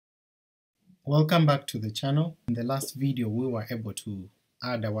Welcome back to the channel. In the last video we were able to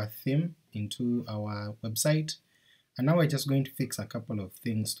add our theme into our website, and now we're just going to fix a couple of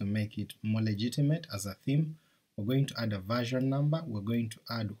things to make it more legitimate as a theme. We're going to add a version number, we're going to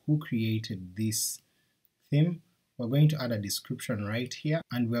add who created this theme, we're going to add a description right here,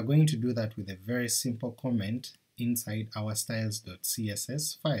 and we're going to do that with a very simple comment inside our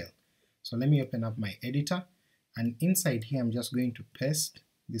styles.css file. So let me open up my editor, and inside here I'm just going to paste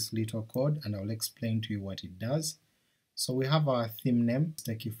this little code and I'll explain to you what it does. So we have our theme name,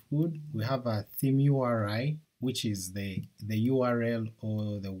 Sticky Food, we have our theme URI, which is the URL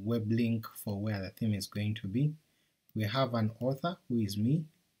or the web link for where the theme is going to be. We have an author, who is me.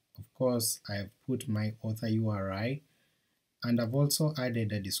 Of course I have put my author URI, and I've also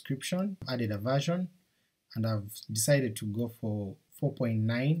added a description, added a version, and I've decided to go for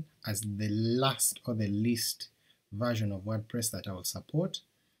 4.9 as the last or the least version of WordPress that I will support.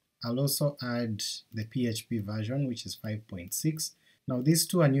 I'll also add the PHP version, which is 5.6. Now these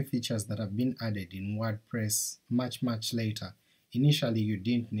two are new features that have been added in WordPress much later. Initially you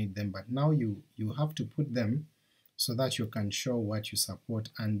didn't need them, but now you have to put them so that you can show what you support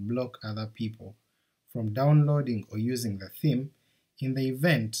and block other people from downloading or using the theme in the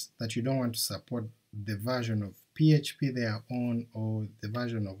event that you don't want to support the version of PHP they are on or the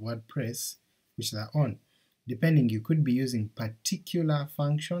version of WordPress which they are on. Depending, you could be using particular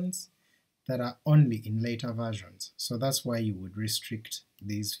functions that are only in later versions, so that's why you would restrict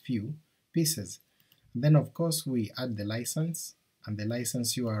these few pieces. And then of course we add the license and the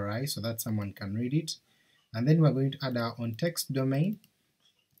license URI so that someone can read it, and then we're going to add our own text domain,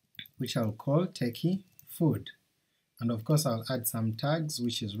 which I'll call Techie Food, and of course I'll add some tags,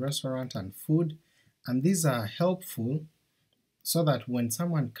 which is restaurant and food, and these are helpful so that when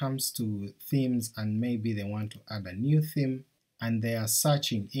someone comes to themes and maybe they want to add a new theme and they are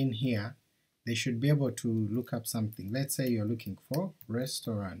searching in here, they should be able to look up something. Let's say you're looking for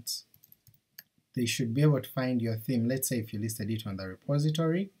restaurants. They should be able to find your theme, let's say if you listed it on the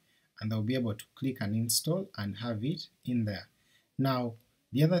repository, and they'll be able to click and install and have it in there. Now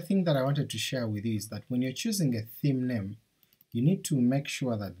the other thing that I wanted to share with you is that when you're choosing a theme name, you need to make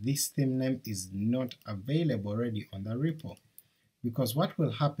sure that this theme name is not available already on the repo. Because what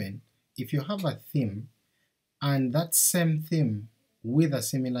will happen if you have a theme and that same theme with a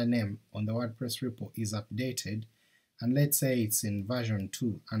similar name on the WordPress repo is updated, and let's say it's in version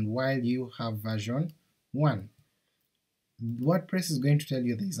 2 and while you have version 1, WordPress is going to tell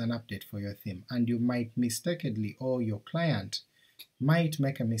you there is an update for your theme, and you might mistakenly or your client might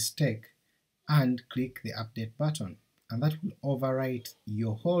make a mistake and click the update button, and that will overwrite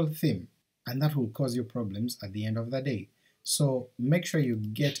your whole theme, and that will cause you problems at the end of the day. So make sure you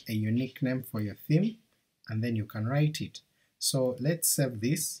get a unique name for your theme and then you can write it. So let's save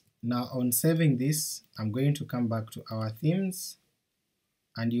this. Now on saving this, I'm going to come back to our themes,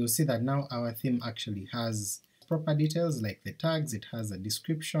 and you'll see that now our theme actually has proper details like the tags, it has a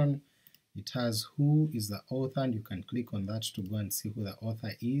description, it has who is the author, and you can click on that to go and see who the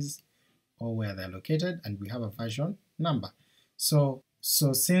author is or where they're located, and we have a version number. So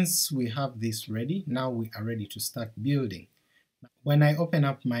since we have this ready, now we are ready to start building. When I open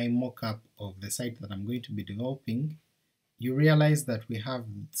up my mockup of the site that I'm going to be developing, you realize that we have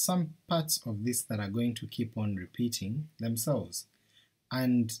some parts of this that are going to keep on repeating themselves,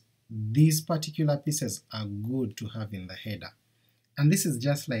 and these particular pieces are good to have in the header. And this is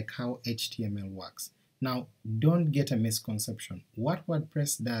just like how HTML works. Now don't get a misconception. What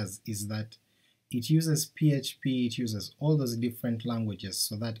WordPress does is that it uses PHP, it uses all those different languages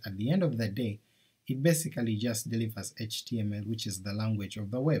so that at the end of the day it basically just delivers HTML, which is the language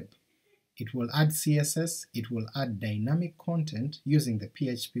of the web. It will add CSS, it will add dynamic content using the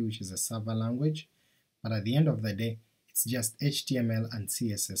PHP, which is a server language, but at the end of the day it's just HTML and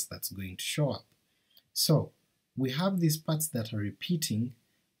CSS that's going to show up. So we have these parts that are repeating,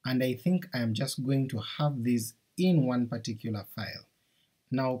 and I think I am just going to have these in one particular file.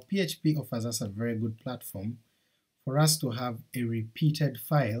 Now PHP offers us a very good platform for us to have a repeated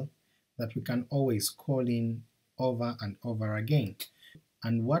file that we can always call in over and over again.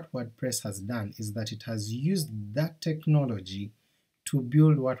 And what WordPress has done is that it has used that technology to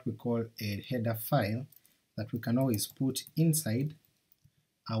build what we call a header file that we can always put inside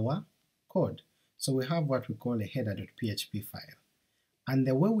our code. So we have what we call a header.php file. And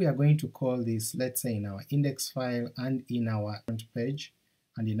the way we are going to call this, let's say in our index file and in our front page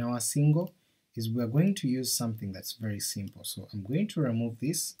and in our single, is we are going to use something that's very simple. So I'm going to remove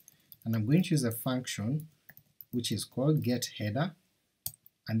this, and I'm going to use a function which is called getHeader,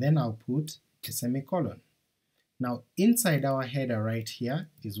 and then I'll put a semicolon. Now inside our header right here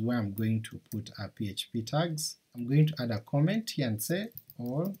is where I'm going to put our PHP tags. I'm going to add a comment here and say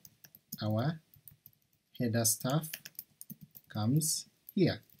all our header stuff comes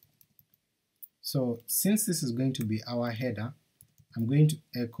here. So since this is going to be our header, I'm going to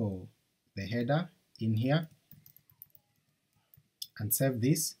echo the header in here and save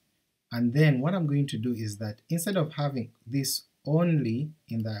this, and then what I'm going to do is that instead of having this only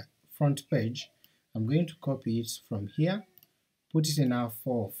in the front page, I'm going to copy it from here, put it in our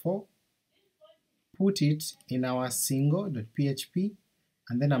 404, put it in our single.php,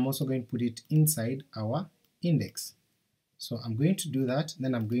 and then I'm also going to put it inside our index. So I'm going to do that,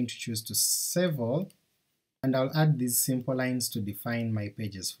 then I'm going to choose to save all, and I'll add these simple lines to define my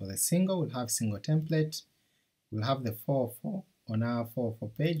pages. For the single, we'll have single template, we'll have the 404 on our 404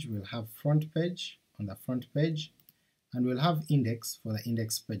 page, we'll have front page on the front page, and we'll have index for the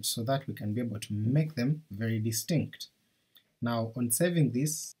index page, so that we can be able to make them very distinct. Now on saving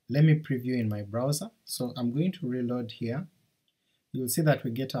this, let me preview in my browser. So I'm going to reload here. You'll see that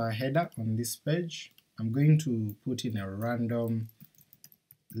we get our header on this page. I'm going to put in a random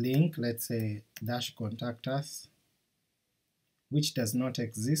link, let's say -contact us, which does not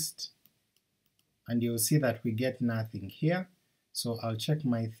exist, and you'll see that we get nothing here. So I'll check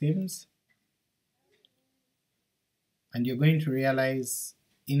my themes, and you're going to realize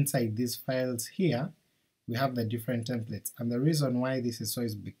inside these files here we have the different templates, and the reason why this is so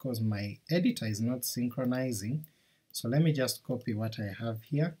is because my editor is not synchronizing. So let me just copy what I have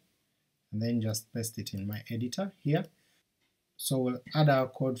here and then just paste it in my editor here. So we'll add our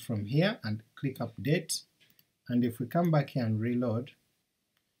code from here and click update, and if we come back here and reload,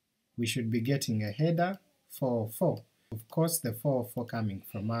 we should be getting a header 404. Of course the 404 coming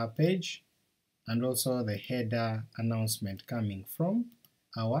from our page, and also the header announcement coming from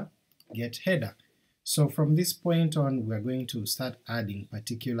our get header. So from this point on we're going to start adding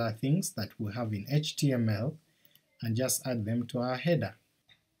particular things that we have in HTML and just add them to our header.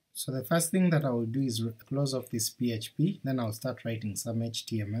 So the first thing that I will do is close off this PHP, then I'll start writing some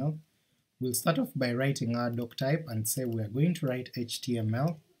HTML. We'll start off by writing our doc type and say we are going to write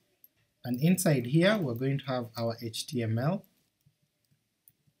HTML, and inside here we're going to have our HTML.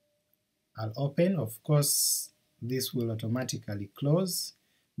 I'll open, of course this will automatically close,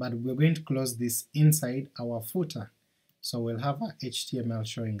 but we're going to close this inside our footer. So we'll have our HTML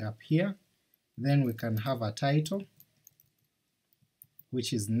showing up here, then we can have a title,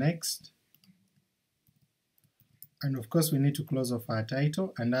 which is next, and of course we need to close off our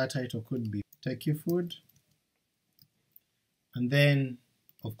title, and our title could be Techie Food, and then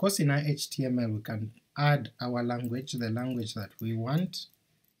of course in our HTML we can add our language, the language that we want.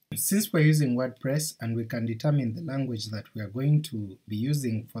 Since we're using WordPress and we can determine the language that we are going to be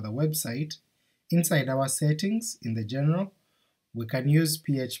using for the website, inside our settings in the general we can use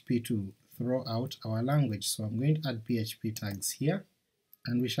PHP to throw out our language. So I'm going to add PHP tags here,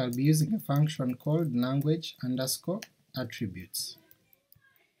 and we shall be using a function called language_attributes,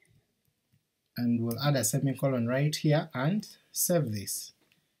 and we'll add a semicolon right here and save this.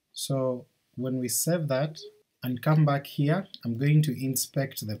 So when we save that and come back here, I'm going to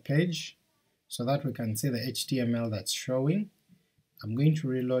inspect the page so that we can see the HTML that's showing. I'm going to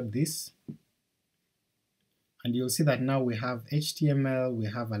reload this, and you'll see that now we have HTML, we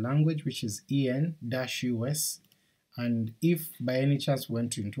have a language which is en-us, and if by any chance we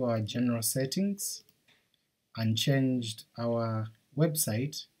went into our general settings and changed our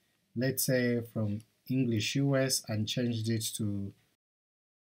website, let's say from English US and changed it to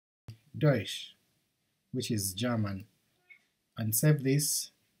Deutsch, which is German, and save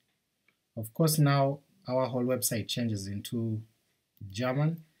this, of course now our whole website changes into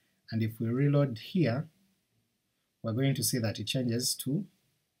German, and if we reload here we're going to see that it changes to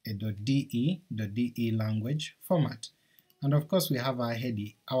a .de language format. And of course we have our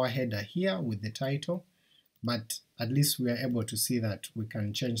header here with the title, but at least we are able to see that we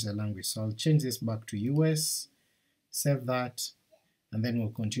can change the language. So I'll change this back to US, save that, and then we'll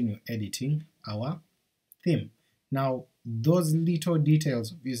continue editing our theme. Now those little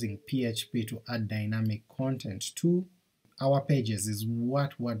details of using PHP to add dynamic content to our pages is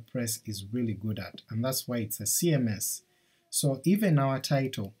what WordPress is really good at, and that's why it's a CMS. So even our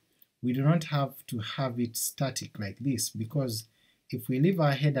title, we do not have to have it static like this, because if we leave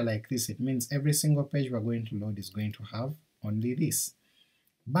our header like this, it means every single page we're going to load is going to have only this.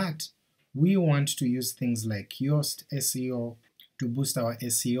 But we want to use things like Yoast SEO to boost our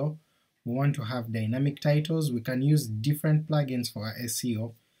SEO, we want to have dynamic titles, we can use different plugins for our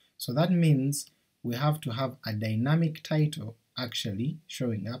SEO, so that means we have to have a dynamic title actually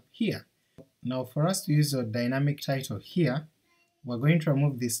showing up here. Now for us to use a dynamic title here, we're going to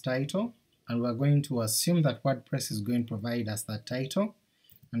remove this title, and we're going to assume that WordPress is going to provide us that title,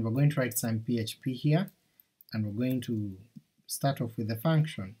 and we're going to write some PHP here, and we're going to start off with the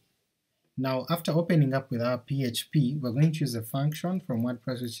function. Now after opening up with our PHP, we're going to use a function from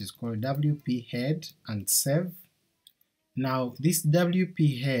WordPress which is called WP head and save. Now this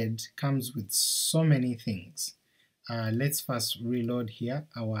WP head comes with so many things. Let's first reload here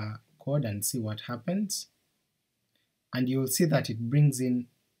our code and see what happens, and you'll see that it brings in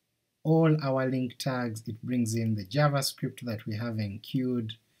all our link tags, it brings in the JavaScript that we have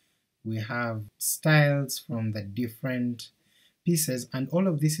enqueued, we have styles from the different pieces, and all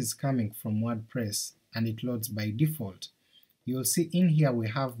of this is coming from WordPress and it loads by default. You'll see in here we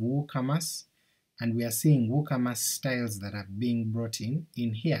have WooCommerce, and we are seeing WooCommerce styles that are being brought in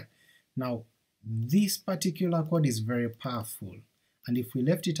here. Now this particular code is very powerful, and if we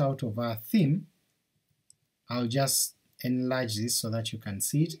left it out of our theme, I'll just enlarge this so that you can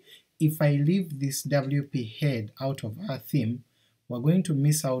see it. If I leave this WP head out of our theme, we're going to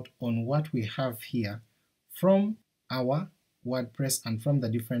miss out on what we have here from our WordPress and from the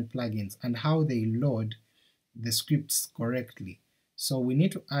different plugins and how they load the scripts correctly. So we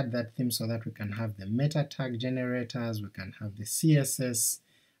need to add that theme so that we can have the meta tag generators, we can have the CSS,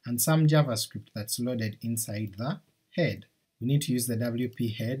 and some JavaScript that's loaded inside the head. We need to use the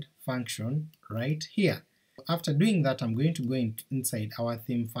WP head function right here. After doing that, I'm going to go inside our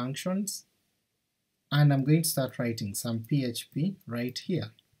theme functions, and I'm going to start writing some PHP right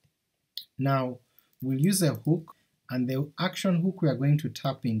here. Now we'll use a hook, and the action hook we are going to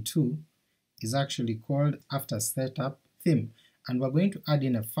tap into is actually called after setup theme, and we're going to add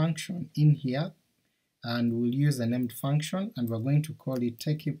in a function in here, and we'll use a named function, and we're going to call it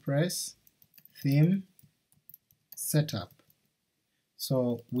TechiePress theme setup.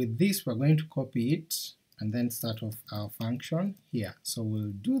 So with this we're going to copy it and then start off our function here. So we'll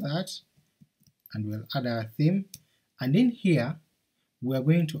do that, and we'll add our theme, and in here we're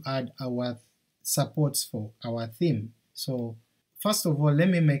going to add our supports for our theme. So first of all, let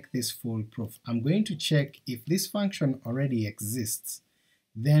me make this foolproof. I'm going to check if this function already exists,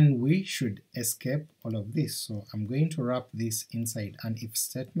 then we should escape all of this. So I'm going to wrap this inside an if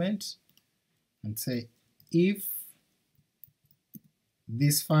statement and say if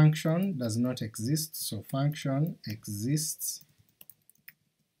this function does not exist, so function exists.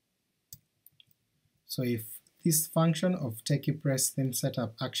 So if this function of TechiePress theme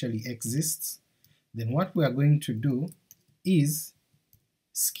setup actually exists, then what we are going to do is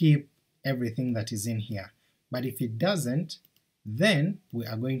skip everything that is in here, but if it doesn't, then we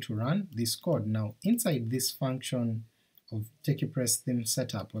are going to run this code. Now inside this function of TechiePress theme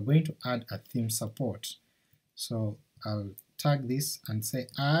setup, we're going to add a theme support. So I'll tag this and say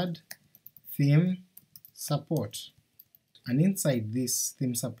add theme support, and inside this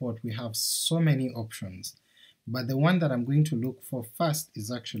theme support we have so many options, but the one that I'm going to look for first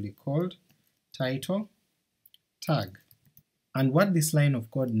is actually called title tag. And what this line of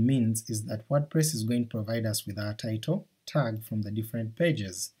code means is that WordPress is going to provide us with our title tag from the different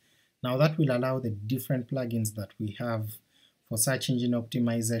pages. Now that will allow the different plugins that we have for search engine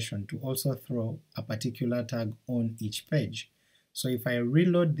optimization to also throw a particular tag on each page. So if I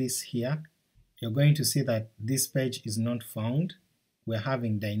reload this here, you're going to see that this page is not found. We're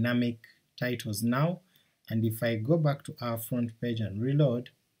having dynamic titles now, and if I go back to our front page and reload,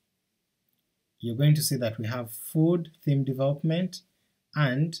 you're going to see that we have food theme development,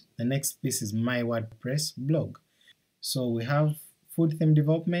 and the next piece is my WordPress blog. So we have food theme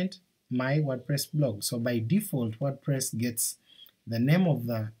development, my WordPress blog. So by default WordPress gets the name of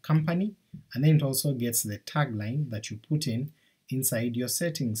the company, and then it also gets the tagline that you put in inside your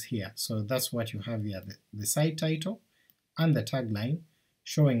settings here. So that's what you have here, the site title and the tagline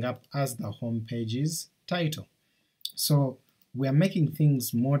showing up as the home page's title. So we are making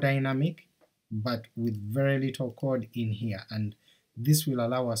things more dynamic, but with very little code in here, and this will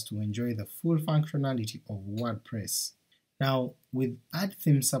allow us to enjoy the full functionality of WordPress. Now with add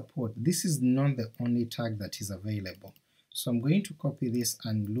theme support, this is not the only tag that is available, so I'm going to copy this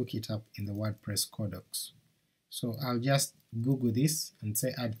and look it up in the WordPress codex. So I'll just Google this and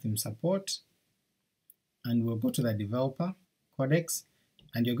say add theme support, and we'll go to the developer codex,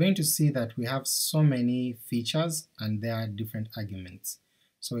 and you're going to see that we have so many features and there are different arguments.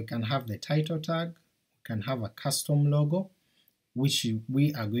 So we can have the title tag, we can have a custom logo, which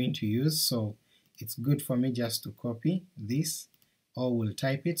we are going to use, so it's good for me just to copy this, or we'll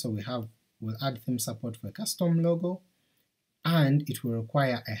type it. So we'll add theme support for a custom logo, and it will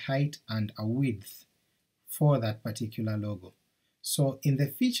require a height and a width for that particular logo. So in the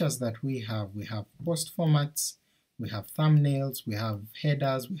features that we have post formats, we have thumbnails, we have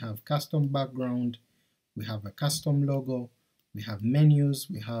headers, we have custom background, we have a custom logo, we have menus,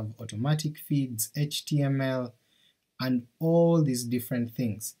 we have automatic feeds, HTML, and all these different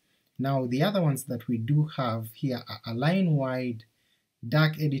things. Now the other ones that we do have here are align wide,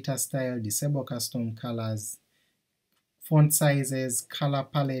 dark editor style, disable custom colors, font sizes, color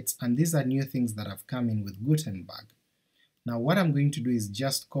palettes, and these are new things that have come in with Gutenberg. Now what I'm going to do is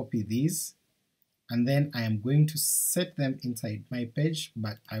just copy these, and then I am going to set them inside my page,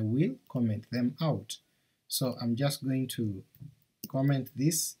 but I will comment them out. So I'm just going to comment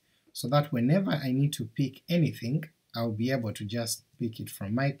this so that whenever I need to pick anything, I'll be able to just pick it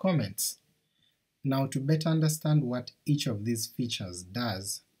from my comments. Now to better understand what each of these features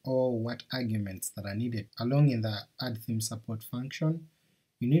does, or what arguments that are needed along in the add theme support function,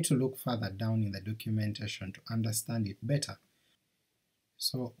 you need to look further down in the documentation to understand it better.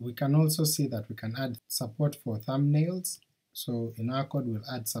 So we can also see that we can add support for thumbnails. So in our code we'll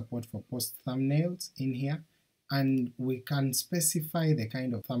add support for post thumbnails in here, and we can specify the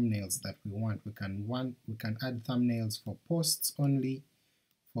kind of thumbnails that we want. We can add thumbnails for posts only,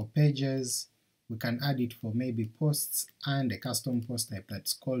 for pages, we can add it for maybe posts and a custom post type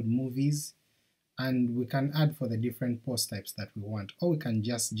that's called movies, and we can add for the different post types that we want, or we can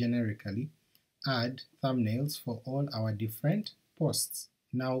just generically add thumbnails for all our different posts.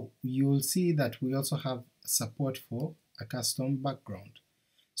 Now you'll see that we also have support for a custom background.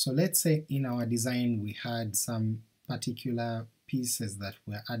 So let's say in our design we had some particular pieces that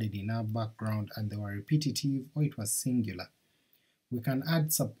were added in our background and they were repetitive or it was singular. We can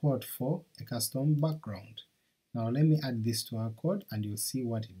add support for a custom background. Now let me add this to our code and you'll see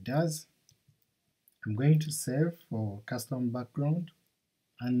what it does. I'm going to save for custom background,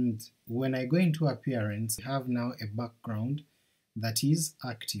 and when I go into appearance we have now a background that is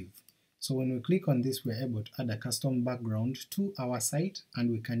active. So when we click on this we're able to add a custom background to our site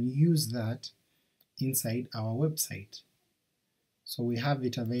and we can use that inside our website. So we have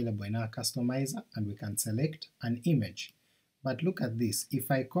it available in our customizer and we can select an image. But look at this,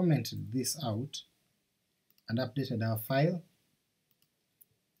 if I commented this out and updated our file,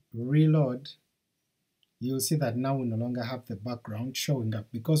 reload, you'll see that now we no longer have the background showing up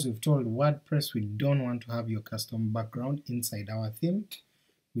because we've told WordPress we don't want to have your custom background inside our theme.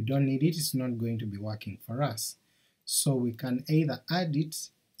 We don't need it, it's not going to be working for us. So we can either add it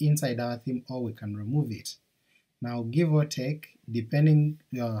inside our theme or we can remove it. Now give or take, depending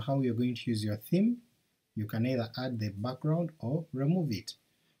how you're going to use your theme, you can either add the background or remove it.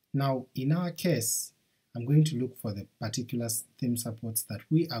 Now in our case, I'm going to look for the particular theme supports that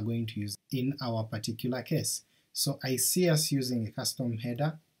we are going to use in our particular case. So I see us using a custom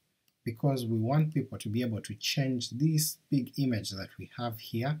header because we want people to be able to change this big image that we have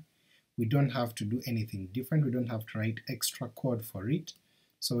here. We don't have to do anything different, we don't have to write extra code for it,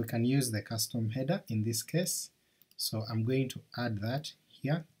 so we can use the custom header in this case. So I'm going to add that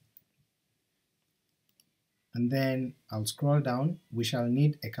here, and then I'll scroll down. We shall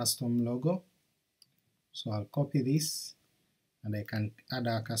need a custom logo, so I'll copy this and I can add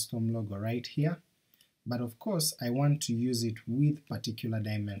our custom logo right here, but of course I want to use it with particular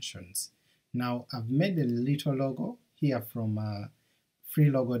dimensions. Now I've made a little logo here from free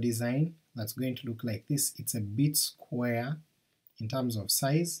logo design that's going to look like this. It's a bit square in terms of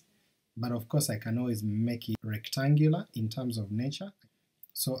size, but of course I can always make it rectangular in terms of nature.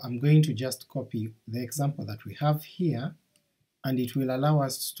 So I'm going to just copy the example that we have here, and it will allow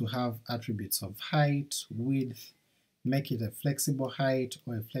us to have attributes of height, width, make it a flexible height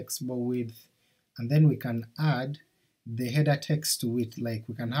or a flexible width, and then we can add the header text to it, like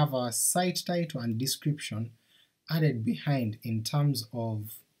we can have our site title and description added behind in terms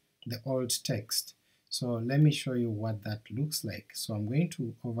of the alt text. So let me show you what that looks like. So I'm going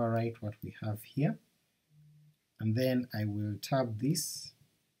to overwrite what we have here, and then I will tab this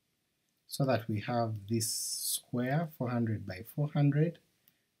so that we have this square 400 by 400.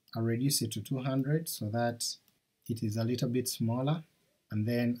 I'll reduce it to 200 so that it is a little bit smaller, and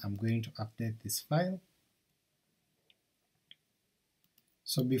then I'm going to update this file.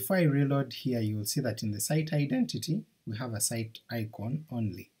 So before I reload here, you will see that in the site identity we have a site icon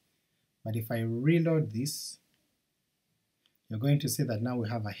only, but if I reload this, you're going to see that now we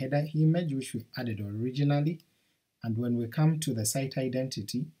have a header image which we added originally, and when we come to the site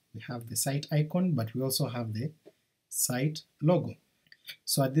identity we have the site icon, but we also have the site logo.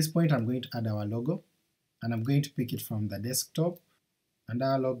 So at this point I'm going to add our logo, and I'm going to pick it from the desktop, and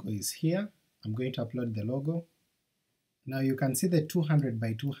our logo is here. I'm going to upload the logo, Now you can see the 200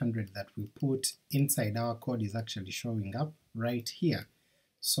 by 200 that we put inside our code is actually showing up right here.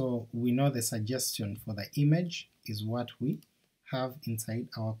 So we know the suggestion for the image is what we have inside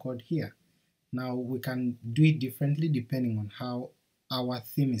our code here. Now we can do it differently depending on how our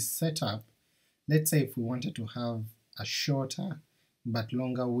theme is set up. Let's say if we wanted to have a shorter but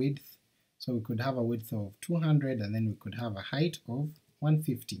longer width, so we could have a width of 200 and then we could have a height of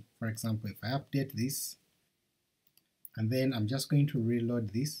 150. For example, if I update this, and then I'm just going to reload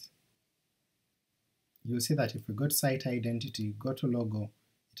this, you'll see that if we go to site identity, go to logo,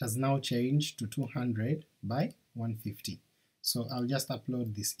 it has now changed to 200 by 150. So I'll just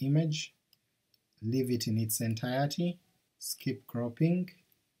upload this image, leave it in its entirety, skip cropping,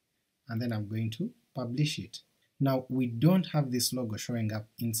 and then I'm going to publish it. Now we don't have this logo showing up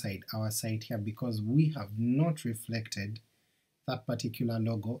inside our site here because we have not reflected that particular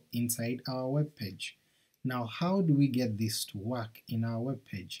logo inside our web page. Now how do we get this to work in our web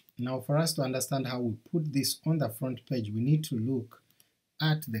page? Now for us to understand how we put this on the front page, we need to look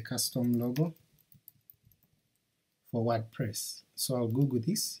at the custom logo for WordPress. So I'll Google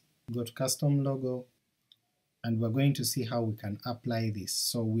this, go to custom logo, and we're going to see how we can apply this.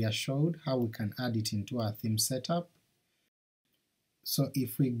 So we are showed how we can add it into our theme setup. So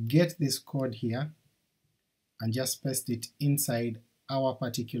if we get this code here and just paste it inside our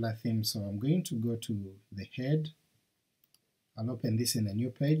particular theme, so I'm going to go to the head, I'll open this in a new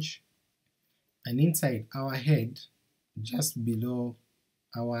page, and inside our head, just below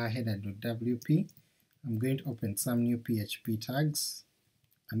our header.php, I'm going to open some new PHP tags,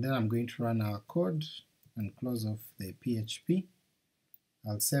 and then I'm going to run our code and close off the PHP.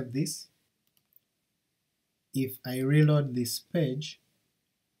 I'll save this. If I reload this page,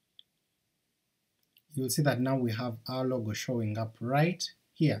 you'll see that now we have our logo showing up right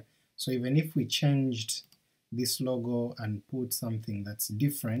here. So even if we changed this logo and put something that's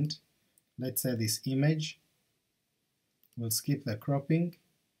different, let's say this image, we'll skip the cropping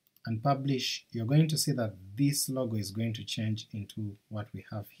and publish, you're going to see that this logo is going to change into what we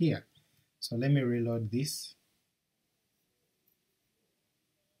have here. So let me reload this.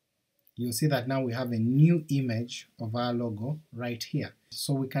 You'll see that now we have a new image of our logo right here.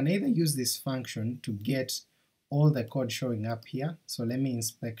 So we can either use this function to get all the code showing up here, so let me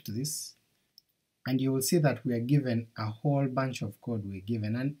inspect this, and you will see that we are given a whole bunch of code. We're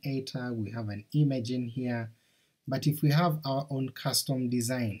given an header, we have an image in here, but if we have our own custom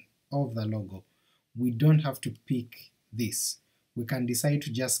design of the logo, we don't have to pick this. We can decide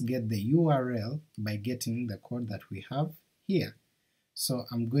to just get the URL by getting the code that we have here. So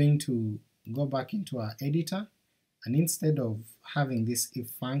I'm going to go back into our editor, and instead of having this if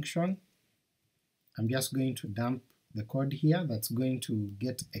function, I'm just going to dump the code here that's going to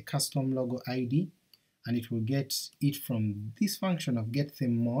get a custom logo ID, and it will get it from this function of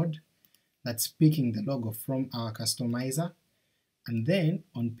getThemeMod that's picking the logo from our customizer, and then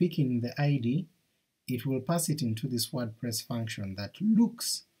on picking the ID, it will pass it into this WordPress function that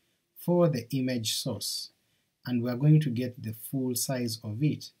looks for the image source, and we're going to get the full size of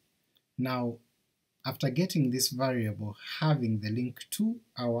it. Now after getting this variable having the link to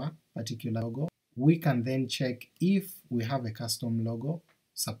our particular logo, we can then check if we have a custom logo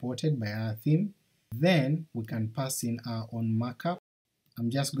supported by our theme, then we can pass in our own markup.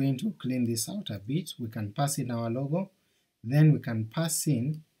 I'm just going to clean this out a bit. We can pass in our logo, then we can pass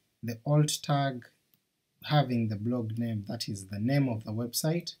in the alt tag having the blog name, that is the name of the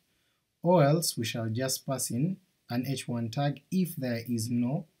website, or else we shall just pass in an h1 tag if there is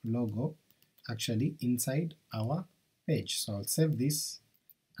no logo actually inside our page. So I'll save this,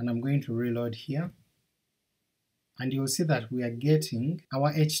 and I'm going to reload here, and you'll see that we are getting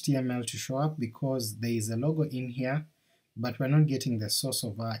our HTML to show up because there is a logo in here, but we're not getting the source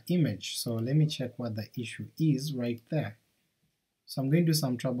of our image. So let me check what the issue is right there. So I'm going to do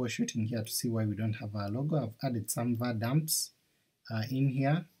some troubleshooting here to see why we don't have our logo. I've added some var dumps in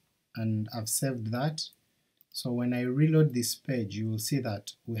here, and I've saved that. So when I reload this page, you will see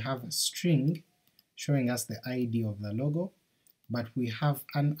that we have a string showing us the ID of the logo, but we have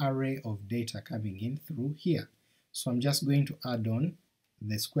an array of data coming in through here. So I'm just going to add on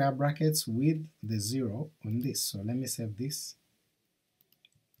the square brackets with the 0 on this. So let me save this,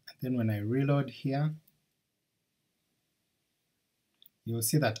 and then when I reload here, you'll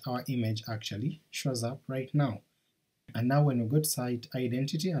see that our image actually shows up right now. And now when we go to site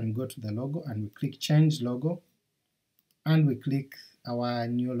identity and go to the logo and we click change logo, and we click our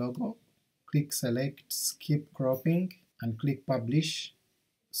new logo, click select, skip cropping, and click publish.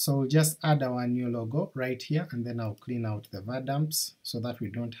 So we'll just add our new logo right here, and then I'll clean out the var dumps so that we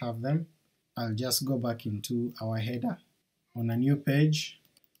don't have them. I'll just go back into our header, on a new page,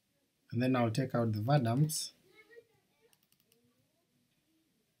 and then I'll take out the var-dumps.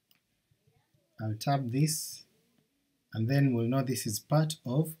 I'll tab this, and then we'll know this is part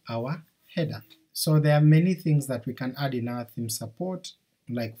of our header. So there are many things that we can add in our theme support,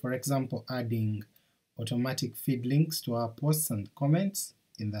 like for example adding automatic feed links to our posts and comments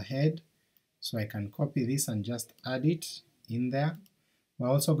in the head. So I can copy this and just add it in there. We're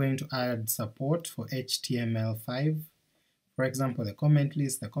also going to add support for HTML5, for example the comment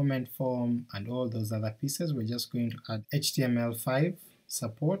list, the comment form, and all those other pieces. We're just going to add HTML5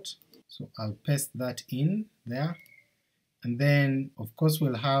 support, so I'll paste that in there. And then of course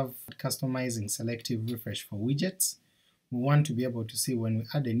we'll have customizing selective refresh for widgets. We want to be able to see when we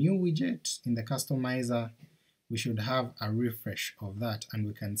add a new widget in the customizer, we should have a refresh of that and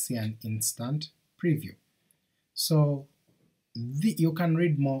we can see an instant preview. So you can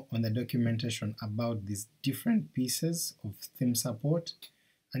read more on the documentation about these different pieces of theme support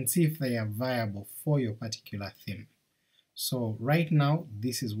and see if they are viable for your particular theme. So right now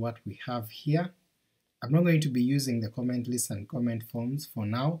this is what we have here. I'm not going to be using the comment lists and comment forms for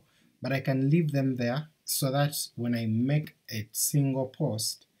now, but I can leave them there so that when I make a single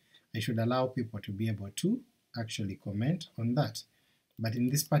post I should allow people to be able to actually comment on that. But in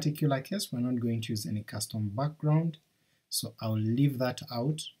this particular case we're not going to use any custom background, so I'll leave that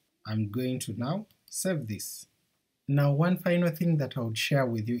out. I'm going to now save this. Now one final thing that I would share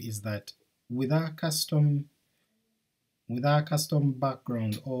with you is that with our custom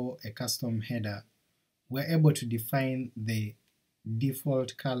background or a custom header, we're able to define the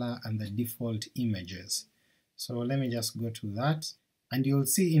default color and the default images. So let me just go to that, and you'll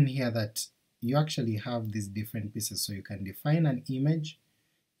see in here that you actually have these different pieces. So you can define an image,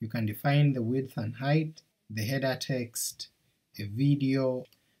 you can define the width and height, the header text, a video,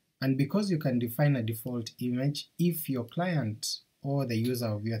 and because you can define a default image, if your client or the user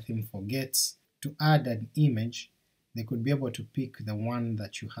of your theme forgets to add an image, they could be able to pick the one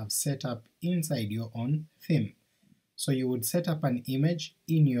that you have set up inside your own theme. So you would set up an image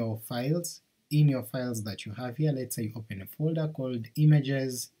in your files that you have here. Let's say you open a folder called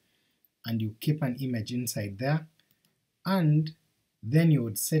images and you keep an image inside there, and then you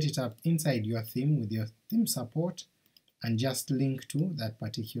would set it up inside your theme with your theme support and just link to that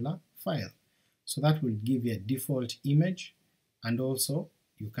particular file. So that will give you a default image, and also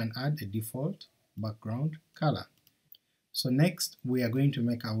you can add a default background color. So next we are going to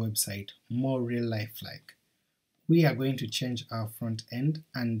make our website more real life-like. We are going to change our front end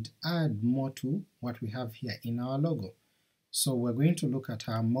and add more to what we have here in our logo. So we're going to look at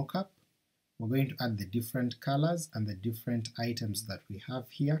our mockup, we're going to add the different colors and the different items that we have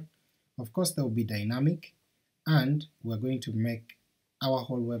here. Of course they will be dynamic, and we're going to make our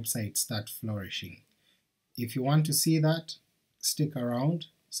whole website start flourishing. If you want to see that, stick around,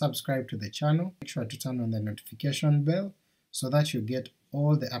 subscribe to the channel, make sure to turn on the notification bell so that you get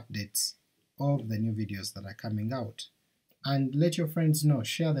all the updates of the new videos that are coming out. And let your friends know,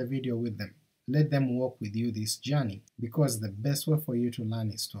 share the video with them, let them walk with you this journey, because the best way for you to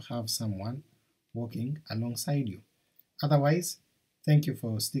learn is to have someone walking alongside you. Otherwise, thank you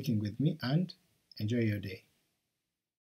for sticking with me and enjoy your day.